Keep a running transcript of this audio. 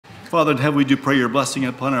Father in heaven, we do pray your blessing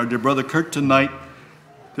upon our dear brother Curt tonight.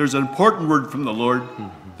 There's an important word from the Lord.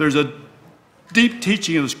 There's a deep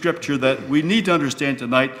teaching of the Scripture that we need to understand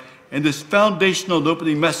tonight. And this foundational and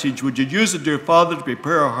opening message, would you use it, dear Father, to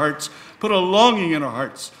prepare our hearts, put a longing in our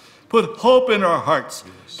hearts, put hope in our hearts.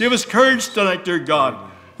 Yes. Give us courage tonight, dear God,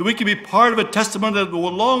 that we can be part of a testimony that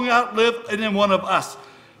will long outlive any one of us.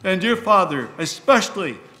 And dear Father,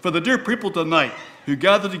 especially for the dear people tonight who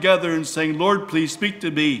gather together and saying, Lord, please speak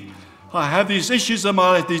to me. I have these issues in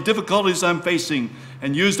my life, these difficulties I'm facing,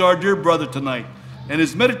 and use our dear brother tonight and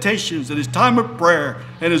his meditations and his time of prayer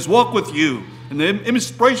and his walk with you and the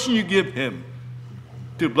inspiration you give him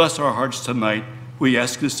to bless our hearts tonight. We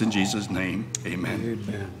ask this in Jesus' name. Amen.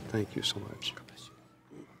 Amen. Thank you so much.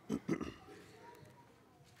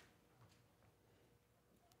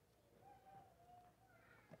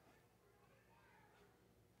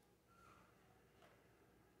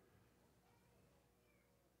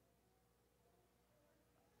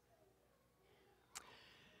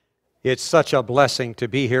 It's such a blessing to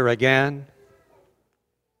be here again.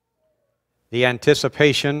 The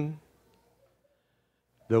anticipation,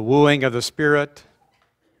 the wooing of the Spirit,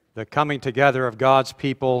 the coming together of God's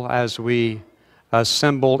people as we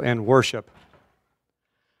assemble and worship.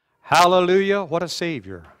 Hallelujah, what a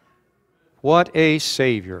Savior. What a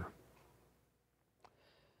Savior.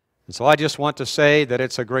 And so I just want to say that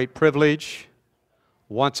it's a great privilege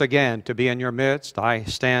once again to be in your midst. I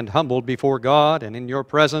stand humbled before God and in your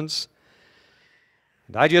presence.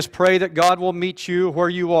 And I just pray that God will meet you where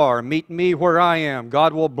you are, meet me where I am.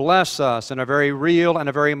 God will bless us in a very real and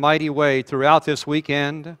a very mighty way throughout this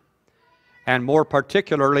weekend, and more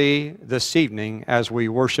particularly this evening as we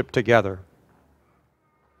worship together.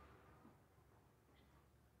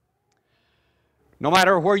 No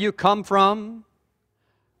matter where you come from,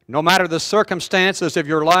 no matter the circumstances of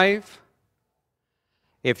your life,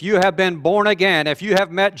 if you have been born again, if you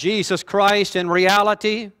have met Jesus Christ in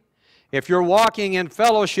reality, if you're walking in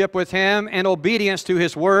fellowship with Him in obedience to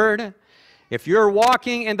His Word, if you're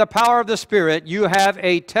walking in the power of the Spirit, you have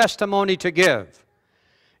a testimony to give.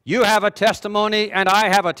 You have a testimony and I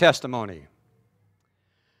have a testimony.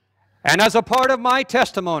 And as a part of my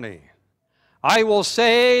testimony, I will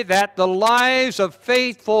say that the lives of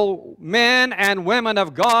faithful men and women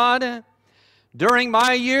of God during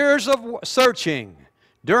my years of searching,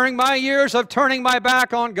 during my years of turning my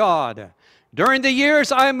back on God, during the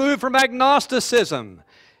years I moved from agnosticism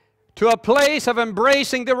to a place of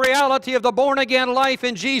embracing the reality of the born-again life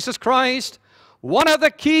in Jesus Christ, one of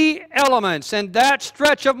the key elements in that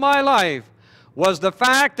stretch of my life was the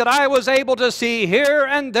fact that I was able to see here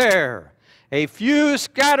and there a few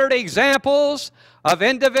scattered examples of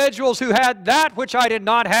individuals who had that which I did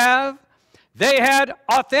not have. They had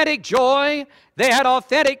authentic joy, they had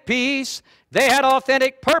authentic peace, they had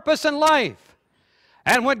authentic purpose in life.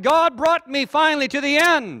 And when God brought me finally to the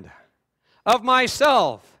end of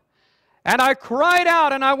myself, and I cried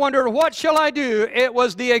out and I wondered, what shall I do? It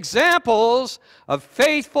was the examples of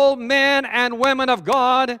faithful men and women of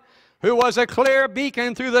God who was a clear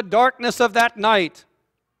beacon through the darkness of that night.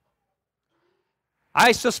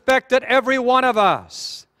 I suspect that every one of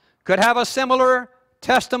us could have a similar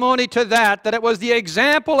testimony to that, that it was the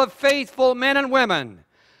example of faithful men and women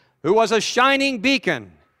who was a shining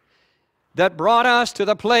beacon that brought us to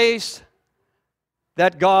the place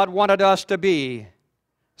that God wanted us to be,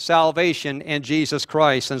 salvation in Jesus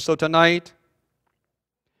Christ. And so tonight,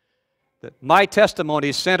 my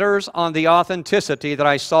testimony centers on the authenticity that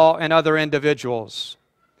I saw in other individuals.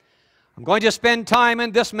 I'm going to spend time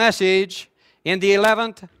in this message in the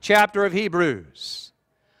 11th chapter of Hebrews.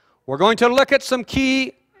 We're going to look at some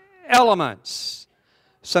key elements,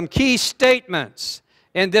 some key statements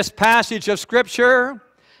in this passage of Scripture.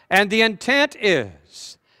 And the intent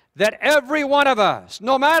is that every one of us,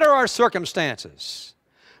 no matter our circumstances,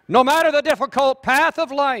 no matter the difficult path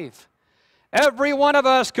of life, every one of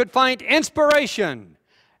us could find inspiration.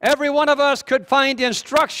 Every one of us could find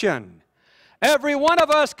instruction. Every one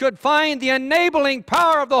of us could find the enabling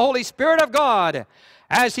power of the Holy Spirit of God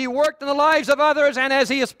as He worked in the lives of others and as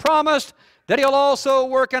He has promised that He'll also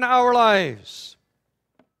work in our lives.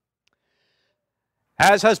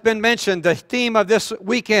 As has been mentioned, the theme of this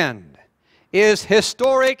weekend is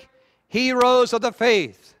historic heroes of the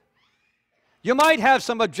faith. You might have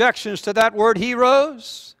some objections to that word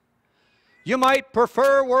heroes. You might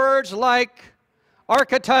prefer words like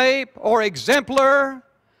archetype or exemplar,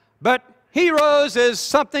 but heroes is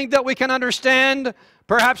something that we can understand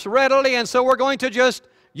perhaps readily, and so we're going to just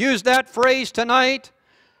use that phrase tonight.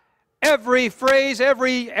 Every phrase,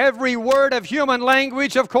 every word of human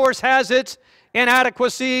language, of course, has its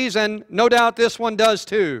inadequacies, and no doubt this one does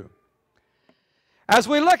too. As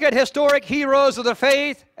we look at historic heroes of the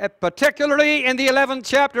faith, particularly in the 11th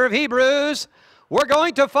chapter of Hebrews, we're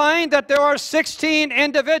going to find that there are 16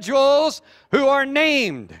 individuals who are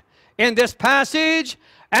named in this passage,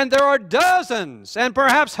 and there are dozens and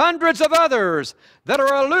perhaps hundreds of others that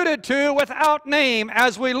are alluded to without name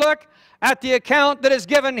as we look at the account that is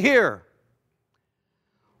given here.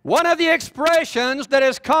 One of the expressions that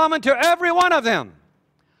is common to every one of them,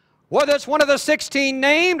 whether it's one of the 16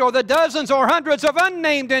 named or the dozens or hundreds of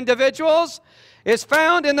unnamed individuals, is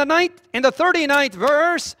found in the 39th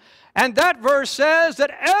verse, and that verse says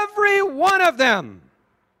that every one of them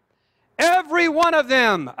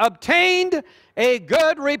obtained a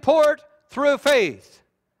good report through faith.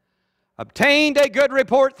 Obtained a good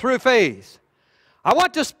report through faith. I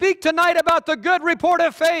want to speak tonight about the good report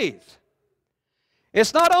of faith.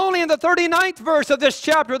 It's not only in the 39th verse of this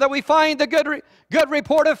chapter that we find the good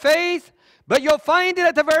report of faith, but you'll find it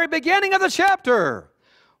at the very beginning of the chapter,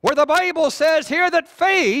 where the Bible says here that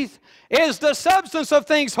faith is the substance of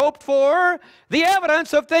things hoped for, the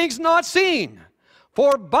evidence of things not seen.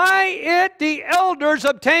 For by it the elders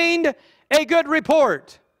obtained a good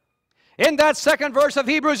report. In that second verse of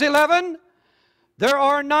Hebrews 11, there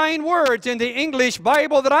are 9 words in the English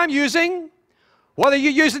Bible that I'm using. Whether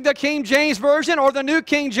you're using the King James Version or the New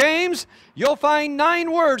King James, you'll find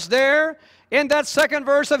 9 words there in that second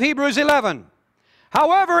verse of Hebrews 11.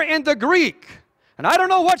 However, in the Greek, and I don't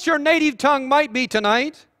know what your native tongue might be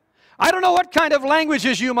tonight, I don't know what kind of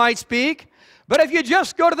languages you might speak, but if you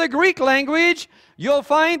just go to the Greek language, you'll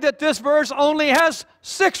find that this verse only has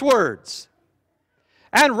 6 words.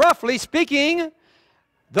 And roughly speaking,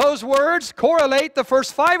 those words correlate, the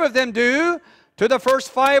first 5 of them do, to the first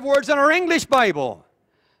 5 words in our English Bible.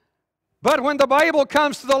 But when the Bible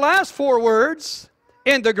comes to the last 4 words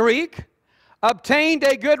in the Greek, obtained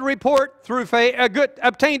a good report through faith,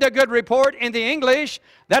 obtained a good report in the English,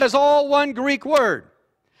 that is all one Greek word.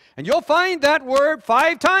 And you'll find that word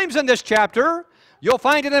 5 times in this chapter. You'll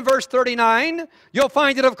find it in verse 39. You'll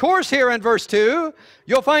find it, of course, here in verse 2.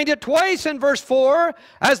 You'll find it twice in verse 4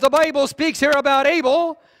 as the Bible speaks here about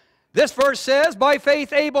Abel. This verse says, by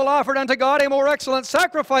faith Abel offered unto God a more excellent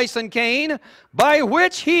sacrifice than Cain, by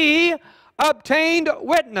which he obtained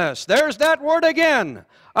witness. There's that word again.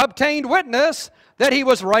 Obtained witness that he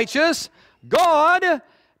was righteous. God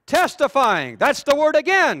testifying. That's the word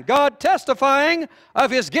again. God testifying of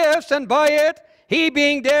his gifts, and by it he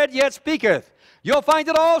being dead yet speaketh. You'll find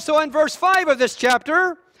it also in verse 5 of this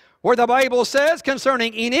chapter, where the Bible says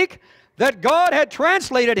concerning Enoch that God had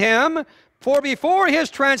translated him, for before his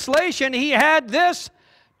translation he had this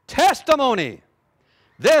testimony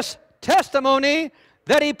that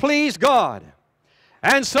he pleased God.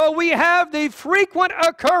 And so we have the frequent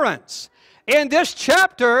occurrence in this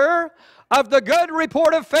chapter of the good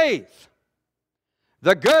report of faith.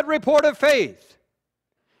 The good report of faith.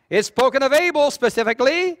 It's spoken of Abel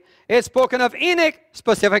specifically. It's spoken of Enoch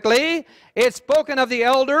specifically. It's spoken of the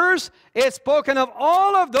elders. It's spoken of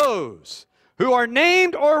all of those who are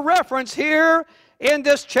named or referenced here in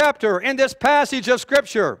this chapter, in this passage of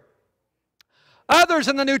Scripture. Others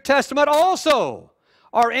in the New Testament also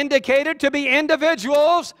are indicated to be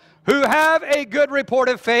individuals who have a good report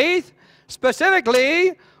of faith.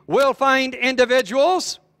 Specifically, we'll find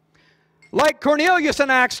individuals like Cornelius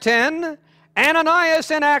in Acts 10,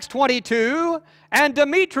 Ananias in Acts 22, and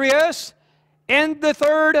Demetrius in the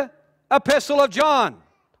 3rd epistle of John.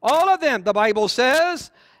 All of them, the Bible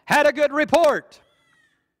says, had a good report.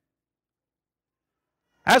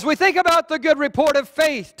 As we think about the good report of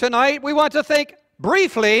faith tonight, we want to think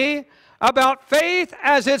briefly about faith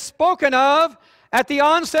as it's spoken of at the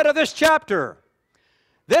onset of this chapter.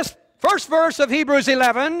 This first verse of Hebrews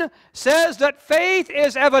 11 says that faith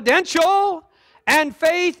is evidential and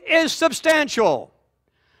faith is substantial.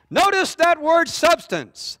 Notice that word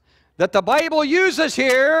substance that the Bible uses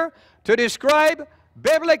here to describe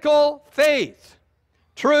biblical faith.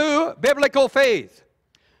 True biblical faith.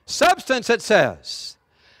 Substance, it says.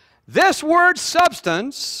 This word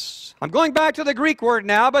substance, I'm going back to the Greek word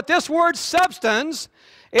now, but this word substance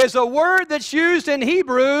is a word that's used in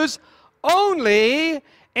Hebrews only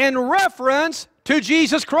in reference to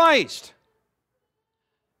Jesus Christ.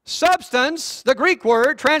 Substance, the Greek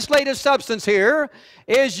word, translated substance here,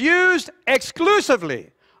 is used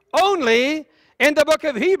exclusively, only in the book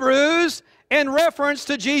of Hebrews in reference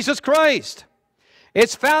to Jesus Christ.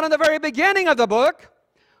 It's found in the very beginning of the book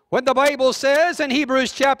when the Bible says in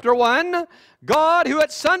Hebrews chapter 1, God, who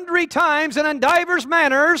at sundry times and in divers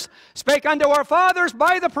manners spake unto our fathers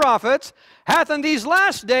by the prophets, hath in these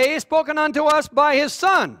last days spoken unto us by his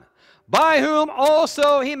Son, by whom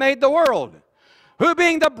also he made the world, who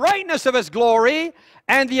being the brightness of his glory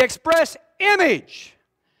and the express image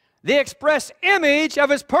of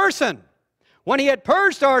his person, when he had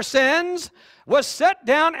purged our sins, was set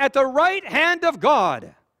down at the right hand of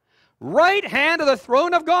God, right hand of the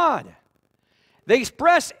throne of God. The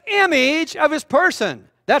express image of his person.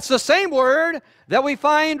 That's the same word that we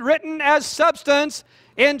find written as substance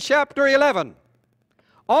in chapter 11.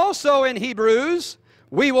 Also in Hebrews,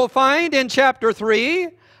 we will find in chapter 3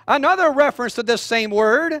 another reference to this same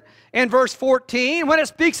word in verse 14 when it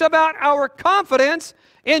speaks about our confidence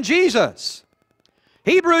in Jesus.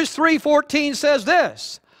 Hebrews 3:14 says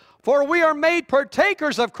this, "For we are made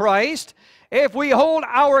partakers of Christ if we hold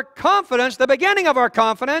our confidence, the beginning of our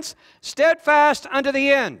confidence, steadfast unto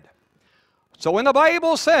the end." So when the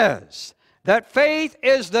Bible says that faith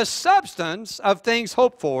is the substance of things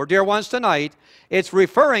hoped for, dear ones, tonight, it's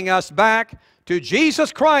referring us back to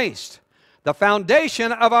Jesus Christ, the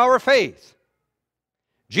foundation of our faith.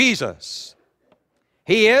 Jesus.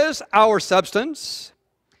 He is our substance.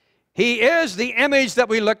 He is the image that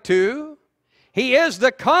we look to. He is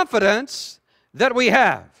the confidence that we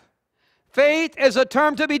have. Faith is a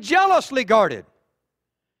term to be jealously guarded.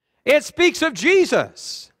 It speaks of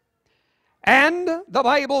Jesus. And the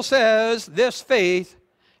Bible says this faith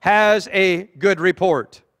has a good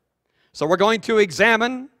report. So we're going to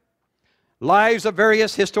examine lives of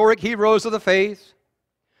various historic heroes of the faith.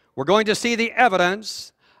 We're going to see the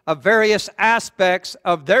evidence of various aspects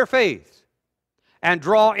of their faith and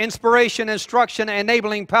draw inspiration, instruction,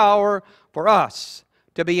 enabling power for us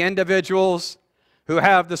to be individuals who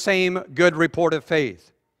have the same good report of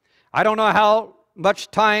faith. I don't know how much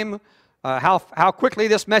time, how quickly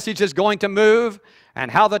this message is going to move and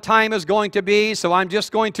how the time is going to be, so I'm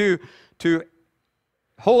just going to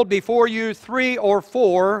hold before you 3 or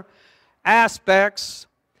 4 aspects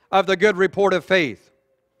of the good report of faith.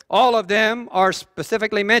 All of them are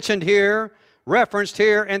specifically mentioned here, referenced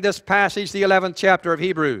here in this passage, the 11th chapter of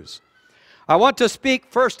Hebrews. I want to speak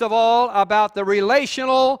first of all about the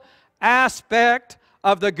relational aspect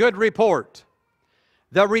of the good report.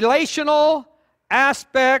 The relational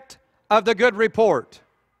aspect of the good report.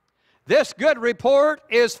 This good report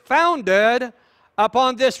is founded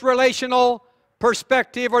upon this relational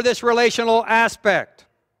perspective or this relational aspect.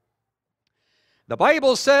 The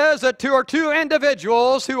Bible says that there are 2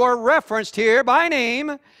 individuals who are referenced here by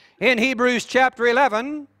name in Hebrews chapter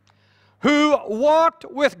 11 who walked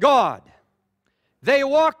with God. They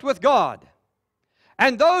walked with God.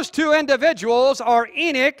 And those 2 individuals are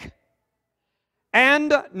Enoch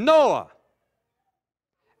and Noah.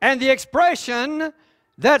 And the expression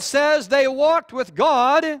that says they walked with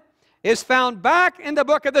God is found back in the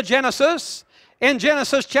book of the Genesis, in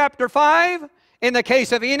Genesis chapter 5, in the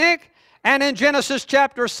case of Enoch, and in Genesis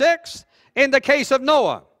chapter 6, in the case of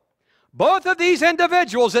Noah. Both of these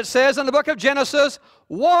individuals, it says in the book of Genesis,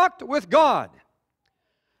 walked with God.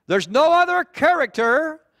 There's no other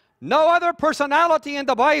character, no other personality in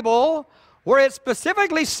the Bible where it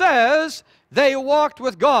specifically says they walked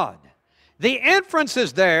with God. The inference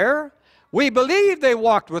is there. We believe they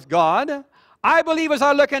walked with God. I believe as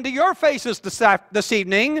I look into your faces this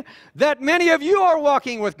evening that many of you are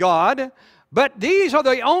walking with God, but these are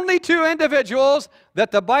the only 2 individuals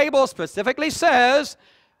that the Bible specifically says,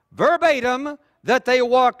 verbatim, that they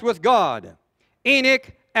walked with God,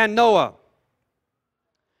 Enoch and Noah.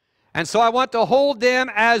 And so I want to hold them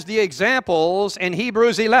as the examples in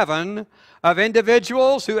Hebrews 11 of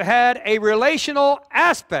individuals who had a relational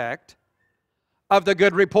aspect of the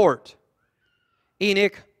good report,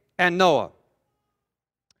 Enoch and Noah.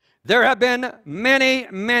 There have been many,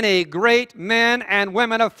 many great men and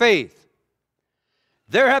women of faith.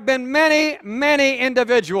 There have been many, many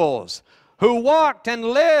individuals who walked and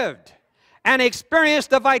lived and experienced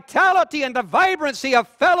the vitality and the vibrancy of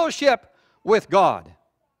fellowship with God.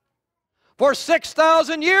 For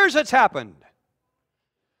 6,000 years it's happened.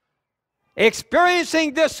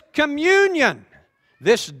 Experiencing this communion,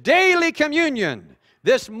 this daily communion,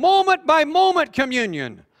 this moment-by-moment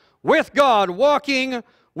communion with God, walking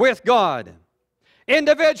with God.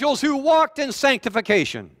 Individuals who walked in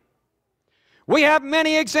sanctification. We have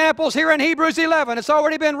many examples here in Hebrews 11. It's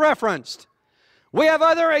already been referenced. We have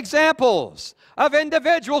other examples of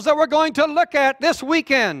individuals that we're going to look at this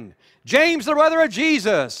weekend. James, the brother of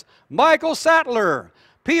Jesus, Michael Sattler,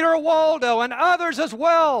 Peter Waldo, and others as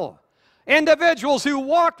well. Individuals who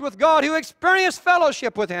walked with God, who experienced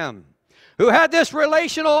fellowship with Him, who had this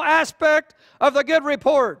relational aspect of the good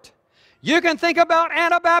report. You can think about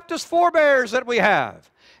Anabaptist forebears that we have.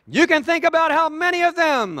 You can think about how many of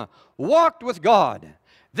them walked with God.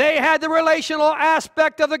 They had the relational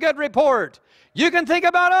aspect of the good report. You can think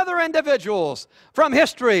about other individuals from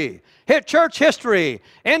history, church history,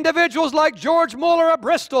 individuals like George Muller of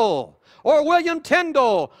Bristol, or William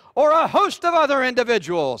Tyndale, or a host of other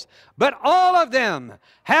individuals. But all of them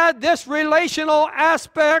had this relational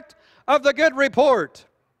aspect of the good report.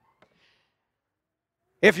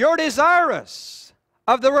 If you're desirous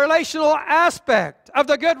of the relational aspect of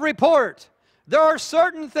the good report, there are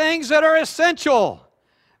certain things that are essential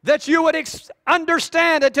that you would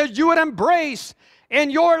understand, that you would embrace in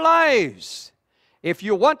your lives if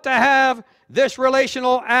you want to have this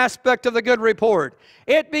relational aspect of the good report.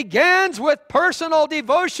 It begins with personal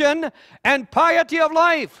devotion and piety of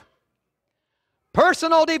life.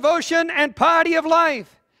 Personal devotion and piety of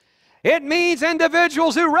life. It means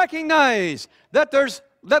individuals who recognize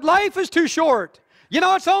that life is too short. You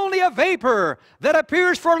know, it's only a vapor that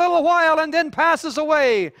appears for a little while and then passes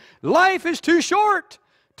away. Life is too short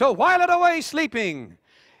to while it away sleeping.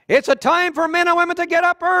 It's a time for men and women to get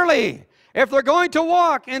up early if they're going to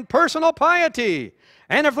walk in personal piety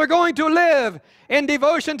and if they're going to live in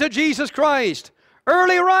devotion to Jesus Christ.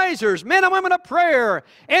 Early risers, men and women of prayer,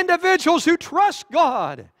 individuals who trust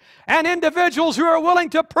God, and individuals who are willing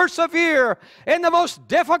to persevere in the most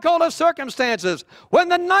difficult of circumstances. When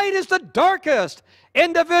the night is the darkest,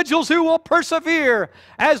 individuals who will persevere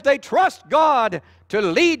as they trust God to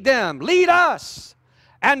lead them, lead us,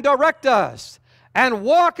 and direct us, and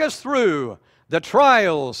walk us through the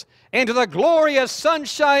trials into the glorious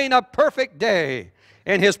sunshine of perfect day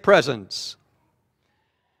in His presence.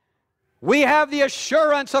 We have the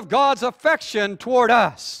assurance of God's affection toward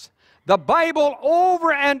us. The Bible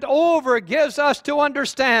over and over gives us to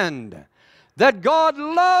understand that God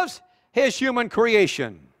loves His human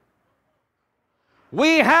creation.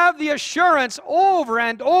 We have the assurance over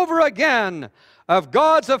and over again of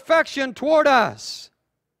God's affection toward us.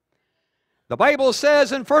 The Bible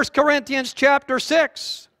says in 1 Corinthians chapter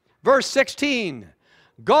 6, verse 16,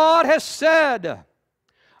 God has said,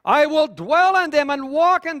 I will dwell in them and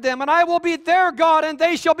walk in them, and I will be their God, and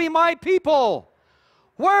they shall be my people.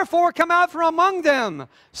 Wherefore come out from among them,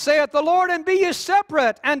 saith the Lord, and be ye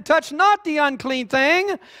separate, and touch not the unclean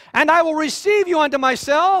thing, and I will receive you unto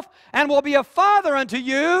myself, and will be a father unto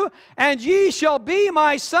you, and ye shall be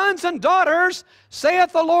my sons and daughters,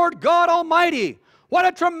 saith the Lord God Almighty. What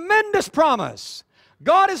a tremendous promise.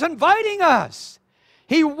 God is inviting us.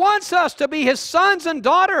 He wants us to be His sons and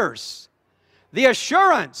daughters. The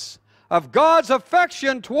assurance of God's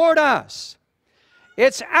affection toward us.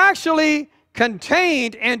 It's actually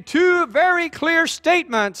contained in two very clear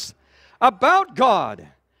statements about God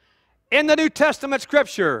in the New Testament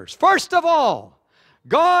Scriptures. First of all,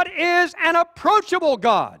 God is an approachable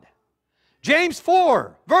God. James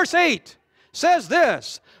 4, verse 8 says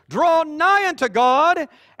this, draw nigh unto God,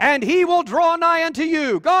 and He will draw nigh unto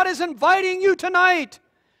you. God is inviting you tonight.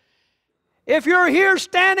 If you're here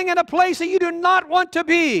standing in a place that you do not want to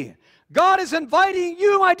be, God is inviting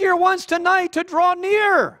you, my dear ones, tonight to draw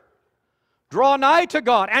near. Draw nigh to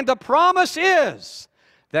God. And the promise is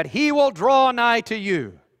that He will draw nigh to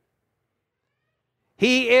you.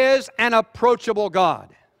 He is an approachable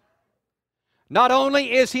God. Not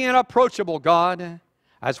only is He an approachable God,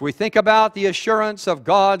 as we think about the assurance of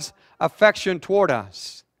God's affection toward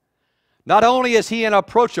us, not only is He an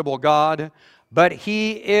approachable God, but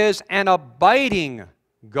He is an abiding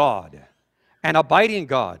God. An abiding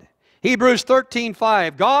God. Hebrews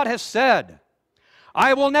 13:5, God has said,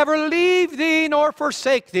 I will never leave thee nor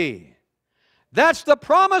forsake thee. That's the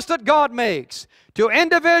promise that God makes to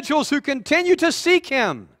individuals who continue to seek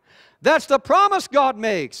Him. That's the promise God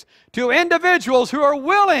makes to individuals who are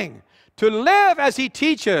willing to live as He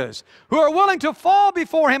teaches, who are willing to fall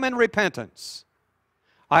before Him in repentance.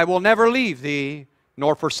 I will never leave thee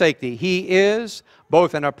nor forsake thee. He is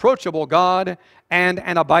both an approachable God and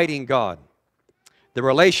an abiding God. The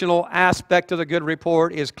relational aspect of the good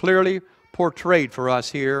report is clearly portrayed for us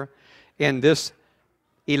here in this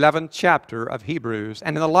 11th chapter of Hebrews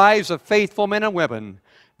and in the lives of faithful men and women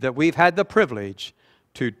that we've had the privilege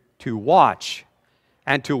to watch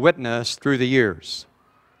and to witness through the years.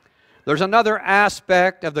 There's another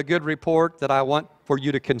aspect of the good report that I want for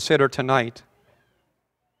you to consider tonight.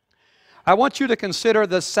 I want you to consider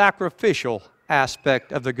the sacrificial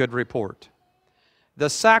aspect of the good report. The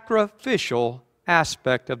sacrificial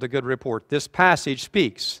aspect of the good report. This passage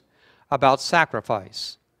speaks about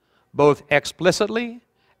sacrifice, both explicitly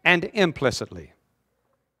and implicitly.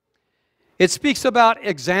 It speaks about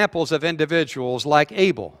examples of individuals like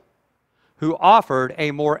Abel, who offered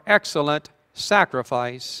a more excellent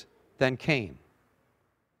sacrifice than Cain.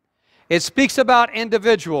 It speaks about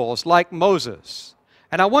individuals like Moses.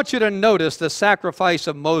 And I want you to notice the sacrifice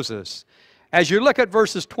of Moses as you look at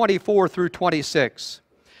verses 24 through 26.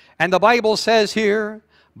 And the Bible says here,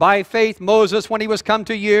 by faith Moses, when he was come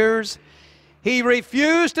to years, he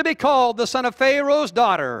refused to be called the son of Pharaoh's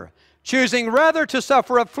daughter, choosing rather to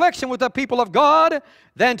suffer affliction with the people of God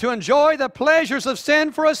than to enjoy the pleasures of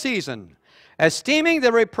sin for a season, esteeming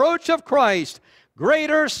the reproach of Christ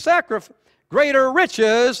greater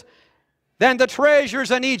riches than the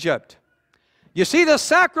treasures in Egypt. You see the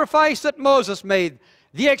sacrifice that Moses made,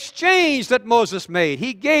 the exchange that Moses made.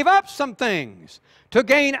 He gave up some things to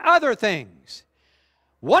gain other things.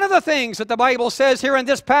 One of the things that the Bible says here in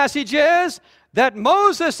this passage is that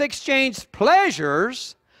Moses exchanged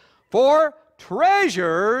pleasures for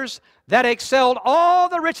treasures that excelled all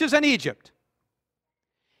the riches in Egypt.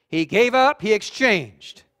 He gave up, he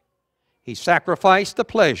exchanged. He sacrificed the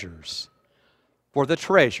pleasures for the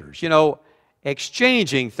treasures. You know,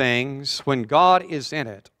 exchanging things when God is in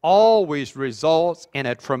it always results in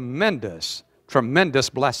a tremendous,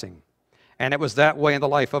 tremendous blessing. And it was that way in the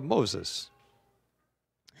life of Moses.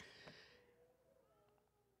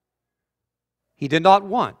 He did not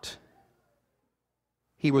want.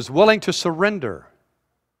 He was willing to surrender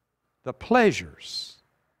the pleasures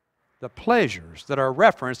that are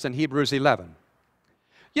referenced in Hebrews 11.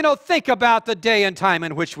 You know, think about the day and time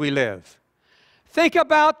in which we live. Think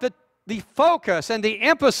about the focus and the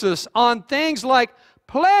emphasis on things like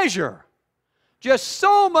pleasure. Just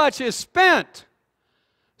so much is spent.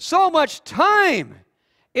 So much time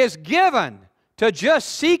is given to just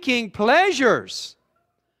seeking pleasures.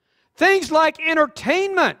 Things like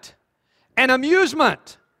entertainment and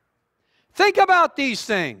amusement. Think about these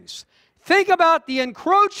things. Think about the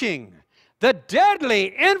encroaching, the deadly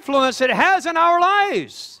influence it has in our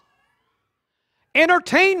lives.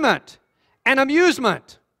 Entertainment and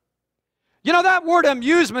amusement. You know, that word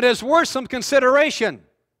amusement is worth some consideration.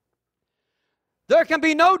 There can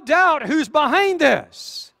be no doubt who's behind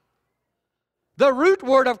this. The root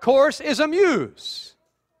word, of course, is amuse.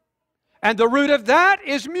 And the root of that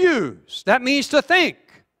is muse. That means to think.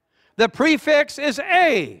 The prefix is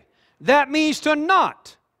a. That means to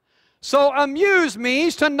not. So amuse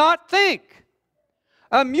means to not think.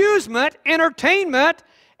 Amusement, entertainment,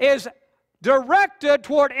 is directed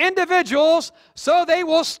toward individuals so they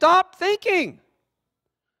will stop thinking.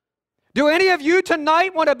 Do any of you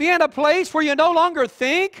tonight want to be in a place where you no longer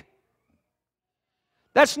think?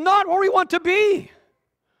 That's not where we want to be.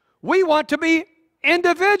 We want to be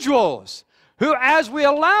individuals who, as we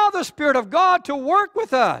allow the Spirit of God to work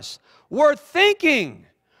with us, we're thinking,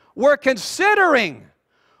 we're considering,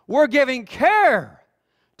 we're giving care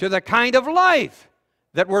to the kind of life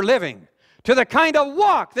that we're living, to the kind of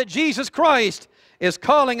walk that Jesus Christ is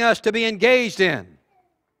calling us to be engaged in.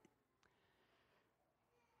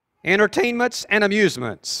 Entertainments and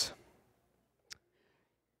amusements.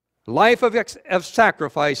 Life of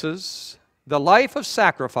sacrifices, the life of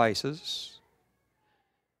sacrifices,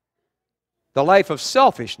 the life of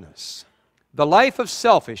selfishness. The life of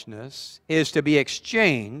selfishness is to be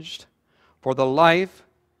exchanged for the life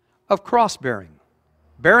of cross-bearing.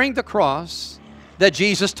 Bearing the cross that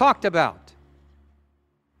Jesus talked about.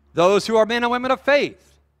 Those who are men and women of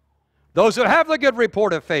faith. Those who have the good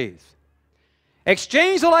report of faith.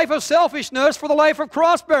 Exchange the life of selfishness for the life of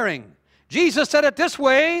cross-bearing. Jesus said it this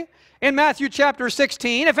way in Matthew chapter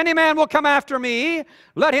 16, if any man will come after me,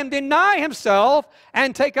 let him deny himself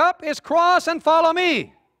and take up his cross and follow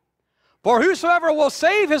me. For whosoever will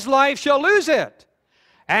save his life shall lose it,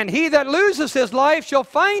 and he that loses his life shall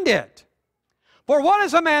find it. For what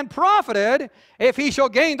is a man profited if he shall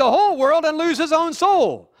gain the whole world and lose his own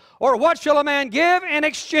soul? Or what shall a man give in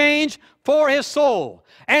exchange for his soul?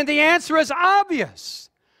 And the answer is obvious.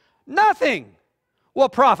 Nothing will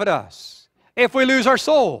profit us if we lose our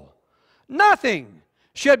soul. Nothing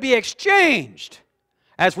should be exchanged.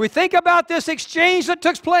 As we think about this exchange that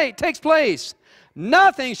takes place,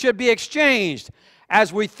 nothing should be exchanged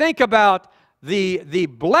as we think about the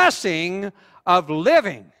blessing of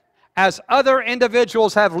living as other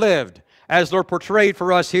individuals have lived, as they're portrayed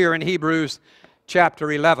for us here in Hebrews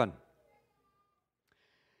chapter 11.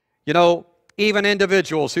 You know, even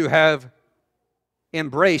individuals who have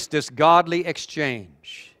embraced this godly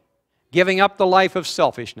exchange, giving up the life of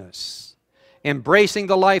selfishness, embracing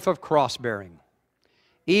the life of cross-bearing,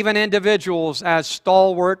 even individuals as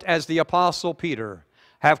stalwart as the Apostle Peter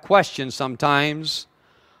have questioned sometimes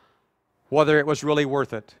whether it was really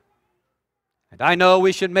worth it. And I know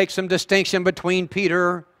we should make some distinction between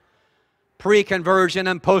Peter, pre-conversion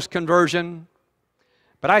and post-conversion.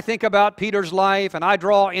 But I think about Peter's life, and I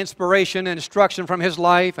draw inspiration and instruction from his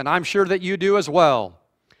life, and I'm sure that you do as well.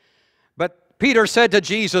 But Peter said to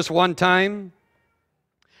Jesus one time,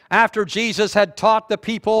 after Jesus had taught the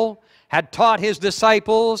people, had taught his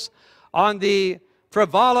disciples on the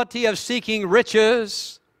frivolity of seeking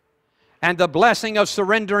riches and the blessing of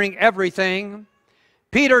surrendering everything,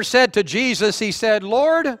 Peter said to Jesus, he said,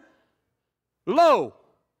 "Lord, lo,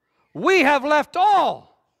 we have left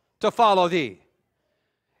all to follow thee."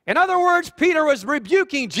 In other words, Peter was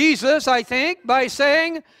rebuking Jesus, I think, by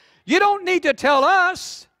saying, you don't need to tell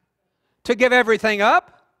us to give everything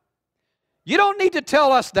up. You don't need to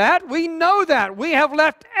tell us that. We know that. We have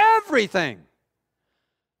left everything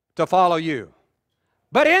to follow you.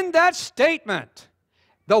 But in that statement,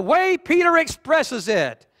 the way Peter expresses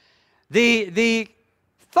it, the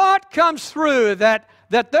thought comes through that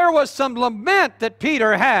there was some lament that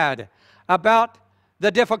Peter had about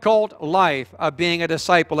the difficult life of being a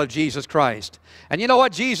disciple of Jesus Christ. And you know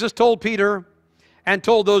what Jesus told Peter and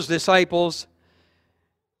told those disciples?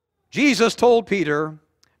 Jesus told Peter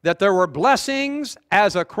that there were blessings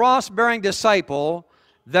as a cross-bearing disciple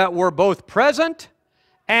that were both present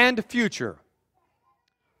and future.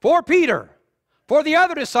 For Peter, for the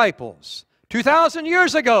other disciples, 2,000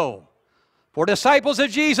 years ago, for disciples of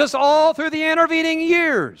Jesus all through the intervening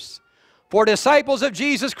years, for disciples of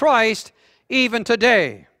Jesus Christ even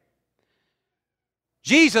today.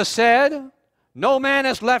 Jesus said, no man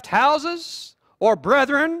has left houses or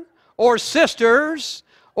brethren or sisters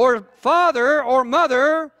or father or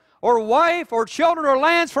mother or wife or children or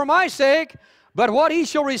lands for my sake, but what he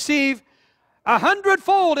shall receive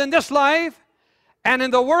 100-fold in this life and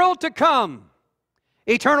in the world to come,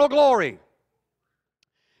 eternal glory.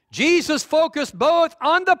 Jesus focused both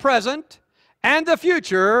on the present and the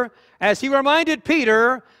future as he reminded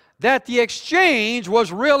Peter that the exchange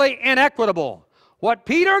was really inequitable. What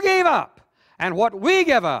Peter gave up and what we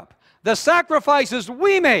give up, the sacrifices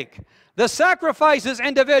we make, the sacrifices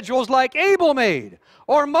individuals like Abel made,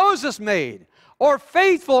 or Moses made, or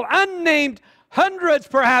faithful, unnamed hundreds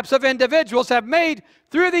perhaps of individuals have made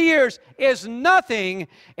through the years, is nothing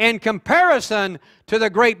in comparison to the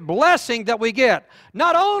great blessing that we get.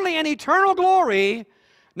 Not only in eternal glory,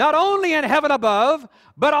 not only in heaven above,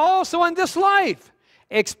 but also in this life.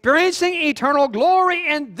 Experiencing eternal glory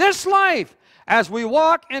in this life as we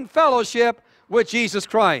walk in fellowship with Jesus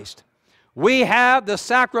Christ. We have the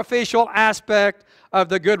sacrificial aspect of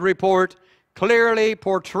the good report clearly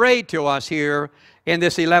portrayed to us here in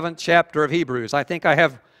this 11th chapter of Hebrews. I think I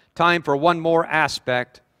have time for one more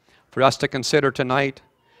aspect for us to consider tonight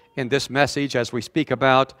in this message as we speak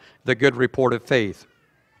about the good report of faith.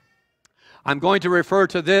 I'm going to refer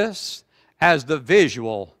to this as the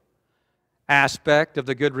visual aspect of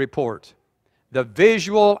the good report. The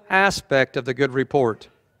visual aspect of the good report.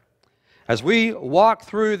 As we walk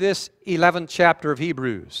through this 11th chapter of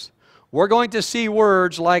Hebrews, we're going to see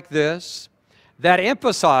words like this that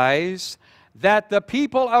emphasize that the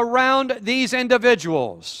people around these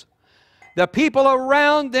individuals, the people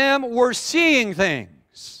around them were seeing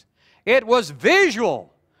things. It was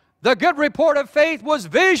visual. The good report of faith was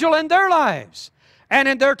visual in their lives and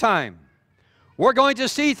in their time. We're going to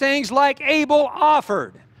see things like Abel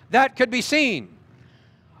offered, that could be seen.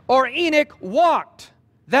 Or Enoch walked,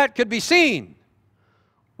 that could be seen.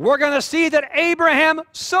 We're going to see that Abraham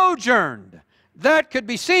sojourned, that could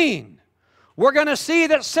be seen. We're going to see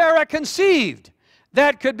that Sarah conceived,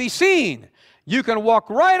 that could be seen. You can walk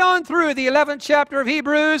right on through the 11th chapter of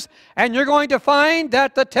Hebrews, and you're going to find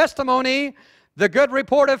that the testimony, the good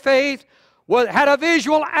report of faith, had a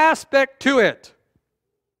visual aspect to it.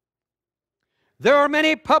 There are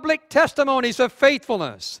many public testimonies of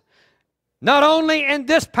faithfulness, not only in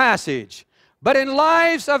this passage, but in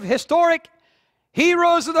lives of historic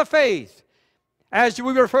heroes of the faith, as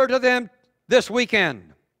we refer to them this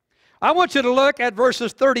weekend. I want you to look at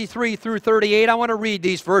verses 33 through 38. I want to read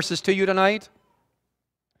these verses to you tonight.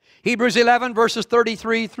 Hebrews 11, verses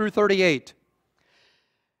 33 through 38.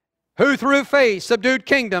 Who through faith subdued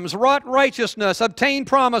kingdoms, wrought righteousness, obtained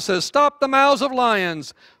promises, stopped the mouths of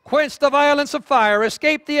lions, quenched the violence of fire,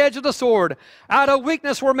 escaped the edge of the sword, out of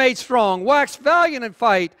weakness were made strong, waxed valiant in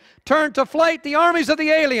fight, turned to flight the armies of the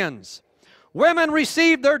aliens. Women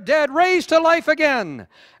received their dead raised to life again,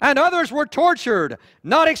 and others were tortured,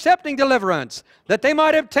 not accepting deliverance, that they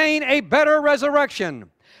might obtain a better resurrection.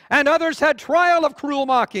 And others had trial of cruel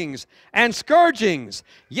mockings and scourgings,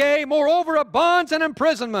 yea, moreover, of bonds and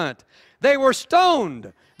imprisonment. They were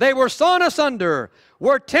stoned, they were sawn asunder,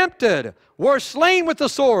 were tempted, were slain with the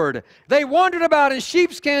sword. They wandered about in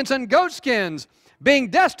sheepskins and goatskins, being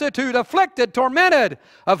destitute, afflicted, tormented,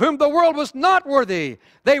 of whom the world was not worthy.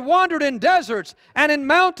 They wandered in deserts and in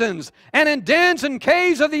mountains and in dens and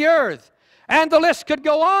caves of the earth. And the list could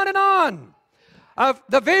go on and on of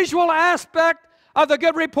the visual aspect of the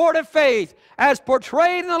good report of faith as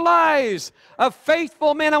portrayed in the lives of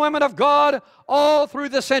faithful men and women of God all through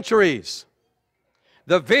the centuries.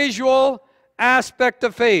 The visual aspect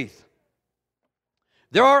of faith.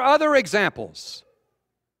 There are other examples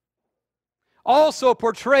also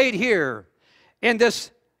portrayed here in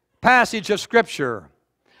this passage of Scripture.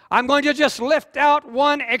 I'm going to just lift out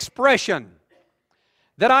one expression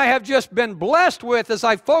that I have just been blessed with as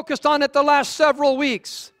I focused on it the last several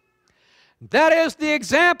weeks. That is the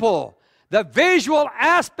example, the visual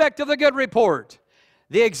aspect of the good report.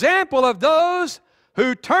 The example of those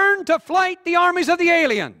who turned to flight the armies of the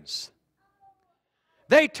aliens.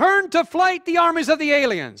 They turned to flight the armies of the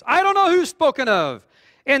aliens. I don't know who's spoken of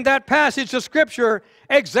in that passage of Scripture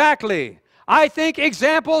exactly. I think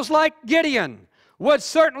examples like Gideon would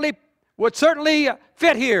certainly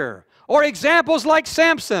fit here, or examples like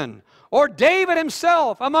Samson, or David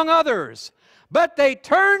himself, among others. But they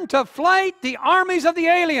turned to flight the armies of the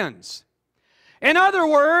aliens. In other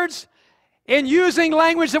words, in using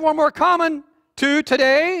language that we're more common to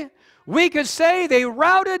today, we could say they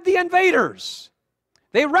routed the invaders.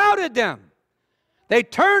 They routed them. They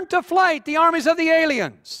turned to flight the armies of the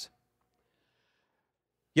aliens.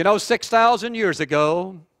 You know, 6,000 years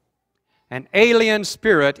ago, an alien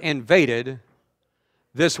spirit invaded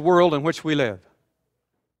this world in which we live.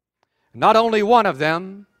 Not only one of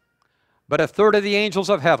them, but a third of the angels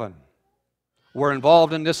of heaven were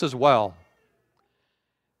involved in this as well.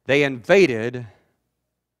 They invaded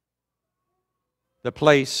the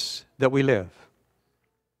place that we live.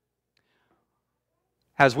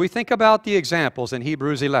 As we think about the examples in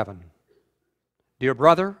Hebrews 11, dear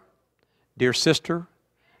brother, dear sister,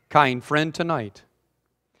 kind friend tonight,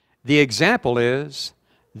 the example is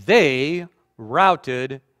they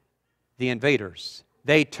routed the invaders.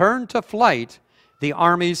 They turned to flight the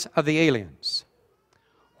armies of the aliens.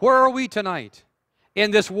 Where are we tonight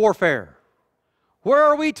in this warfare? Where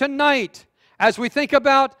are we tonight as we think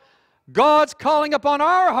about God's calling upon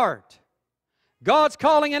our heart, God's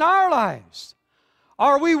calling in our lives?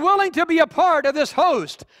 Are we willing to be a part of this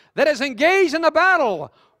host that is engaged in the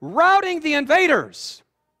battle, routing the invaders?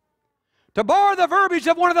 To borrow the verbiage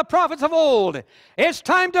of one of the prophets of old, it's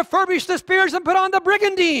time to furbish the spears and put on the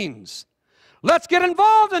brigandines. Let's get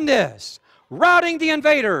involved in this, routing the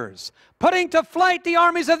invaders, putting to flight the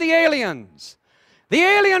armies of the aliens. The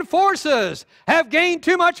alien forces have gained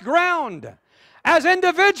too much ground. As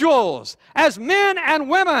individuals, as men and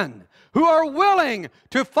women who are willing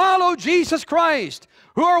to follow Jesus Christ,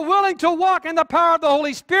 who are willing to walk in the power of the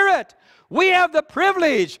Holy Spirit, we have the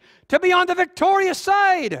privilege to be on the victorious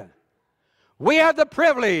side. We have the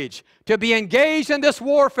privilege to be engaged in this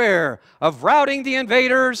warfare of routing the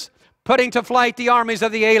invaders, putting to flight the armies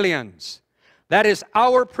of the aliens. That is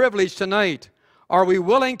our privilege tonight. Are we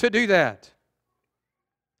willing to do that?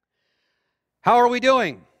 How are we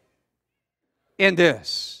doing in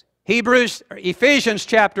this? Ephesians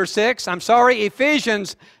chapter 6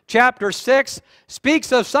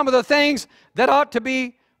 speaks of some of the things that ought to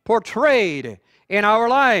be portrayed in our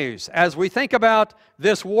lives as we think about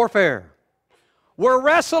this warfare. We're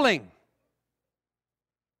wrestling.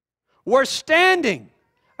 We're standing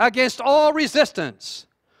against all resistance.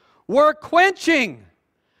 We're quenching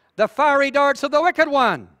the fiery darts of the wicked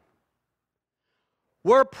one.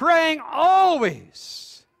 We're praying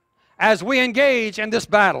always as we engage in this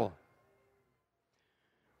battle.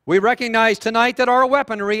 We recognize tonight that our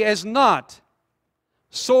weaponry is not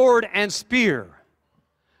sword and spear,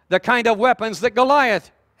 the kind of weapons that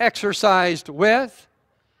Goliath exercised with,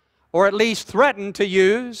 or at least threatened to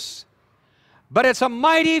use, but it's a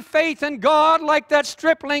mighty faith in God like that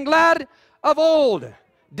stripling lad of old,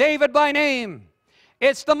 David by name.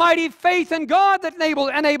 It's the mighty faith in God that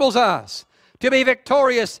enables us to be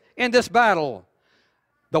victorious in this battle.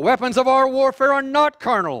 The weapons of our warfare are not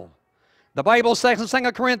carnal. The Bible says in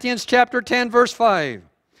 2 Corinthians chapter 10, verse 5,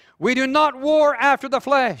 we do not war after the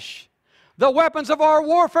flesh. The weapons of our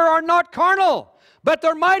warfare are not carnal, but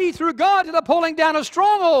they're mighty through God to the pulling down of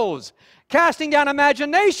strongholds, casting down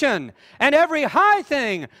imagination, and every high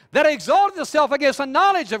thing that exalted itself against the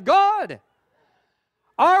knowledge of God.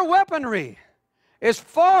 Our weaponry is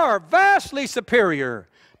far, vastly superior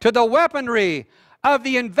to the weaponry of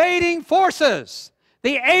the invading forces,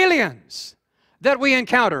 the aliens that we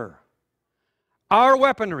encounter. Our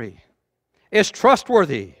weaponry is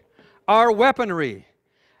trustworthy. Our weaponry,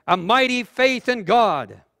 a mighty faith in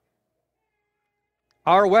God.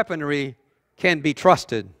 Our weaponry can be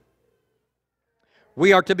trusted.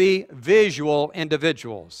 We are to be visual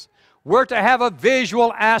individuals. We're to have a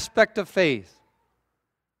visual aspect of faith.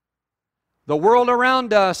 The world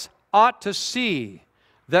around us ought to see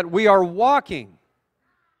that we are walking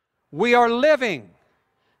we are living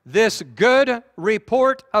this good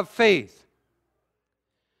report of faith.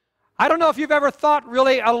 I don't know if you've ever thought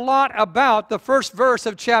really a lot about the first verse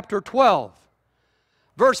of chapter 12.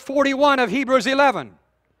 Verse 41 of Hebrews 11.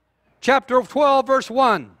 Chapter 12, verse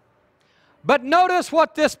 1. But notice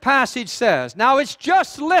what this passage says. Now it's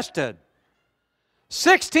just listed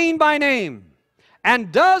 16 by name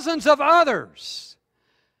and dozens of others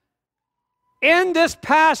in this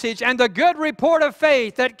passage, and the good report of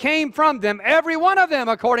faith that came from them, every one of them,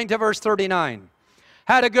 according to verse 39,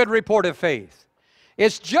 had a good report of faith.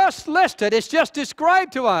 It's just listed, it's just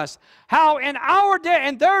described to us how in our day,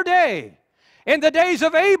 in their day, in the days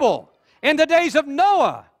of Abel, in the days of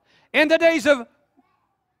Noah, in the days of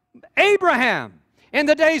Abraham, in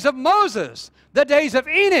the days of Moses, the days of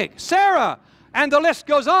Enoch, Sarah, and the list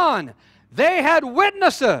goes on. They had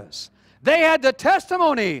witnesses. They had the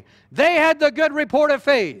testimony. They had the good report of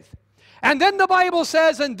faith. And then the Bible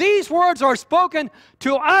says, and these words are spoken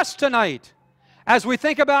to us tonight as we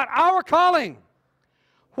think about our calling.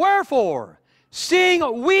 Wherefore,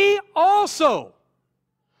 seeing we also,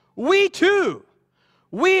 we too,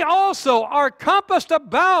 we also are compassed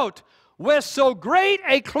about with so great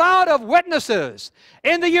a cloud of witnesses.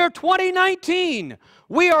 In the year 2019,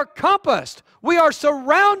 we are compassed, we are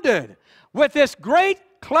surrounded with this great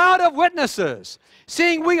cloud of witnesses.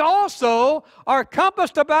 Seeing we also are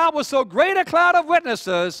compassed about with so great a cloud of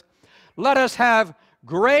witnesses, let us have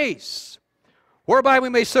grace, whereby we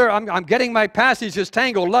may serve. I'm getting my passages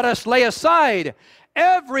tangled. Let us lay aside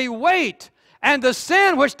every weight and the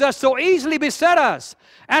sin which does so easily beset us,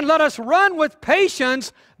 and let us run with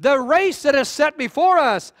patience the race that is set before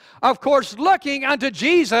us, of course looking unto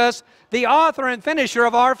Jesus, the author and finisher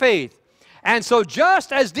of our faith. And so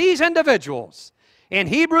just as these individuals in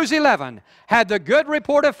Hebrews 11 had the good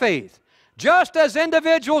report of faith, just as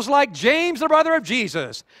individuals like James, the brother of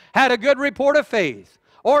Jesus, had a good report of faith,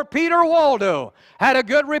 or Peter Waldo had a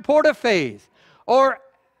good report of faith, or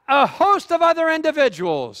a host of other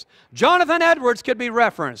individuals, Jonathan Edwards could be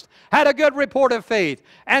referenced, had a good report of faith,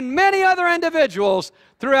 and many other individuals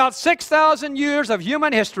throughout 6,000 years of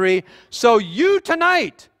human history, so you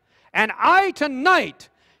tonight and I tonight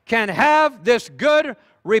can have this good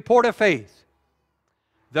report of faith.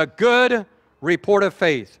 The good report of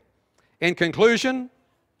faith. In conclusion,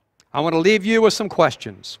 I want to leave you with some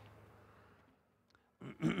questions.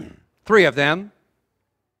 3 of them,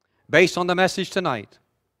 based on the message tonight.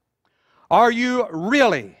 Are you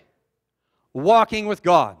really walking with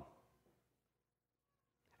God?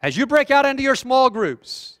 As you break out into your small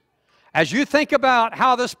groups, as you think about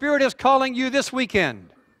how the Spirit is calling you this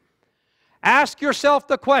weekend, ask yourself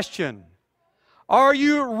the question, are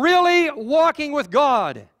you really walking with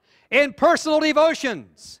God in personal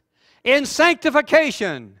devotions, in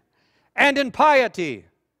sanctification, and in piety?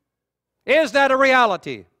 Is that a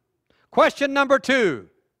reality? Question number 2,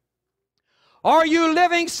 are you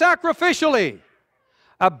living sacrificially,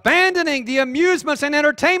 abandoning the amusements and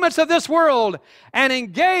entertainments of this world and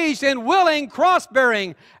engaged in willing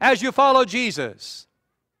cross-bearing as you follow Jesus?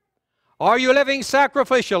 Are you living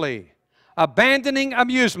sacrificially, abandoning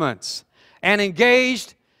amusements and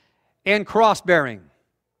engaged in cross-bearing?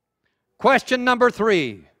 Question number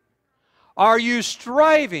 3, are you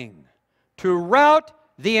striving to rout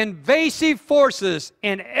the invasive forces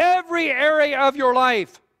in every area of your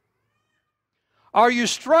life? Are you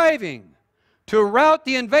striving to rout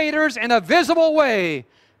the invaders in a visible way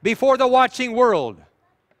before the watching world?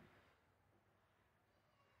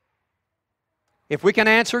 If we can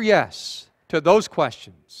answer yes to those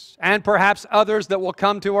questions, and perhaps others that will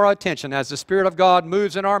come to our attention as the Spirit of God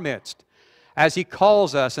moves in our midst, as He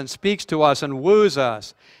calls us and speaks to us and woos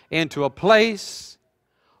us into a place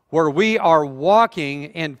where we are walking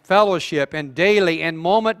in fellowship and daily and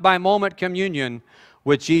moment-by-moment communion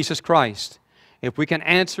with Jesus Christ. If we can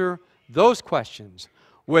answer those questions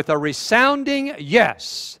with a resounding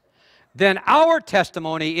yes, then our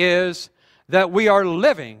testimony is that we are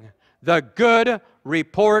living the good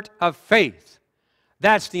report of faith.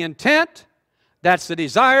 That's the intent, that's the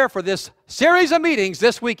desire for this series of meetings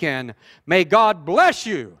this weekend. May God bless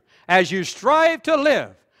you as you strive to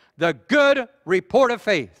live the good report of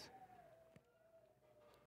faith.